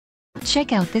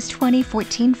Check out this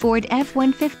 2014 Ford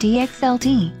F-150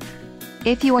 XLT.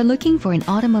 If you are looking for an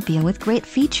automobile with great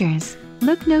features,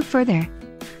 look no further.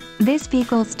 This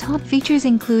vehicle's top features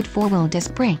include 4-wheel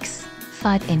disc brakes,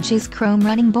 5 inches chrome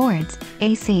running boards,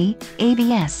 AC,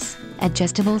 ABS,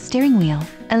 adjustable steering wheel,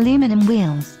 aluminum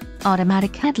wheels,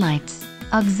 automatic headlights,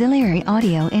 auxiliary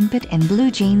audio input and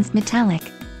blue jeans metallic.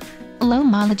 Low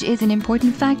mileage is an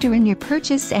important factor in your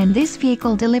purchase, and this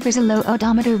vehicle delivers a low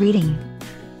odometer reading.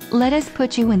 Let us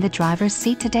put you in the driver's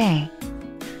seat today.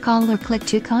 Call or click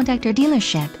to contact our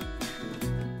dealership.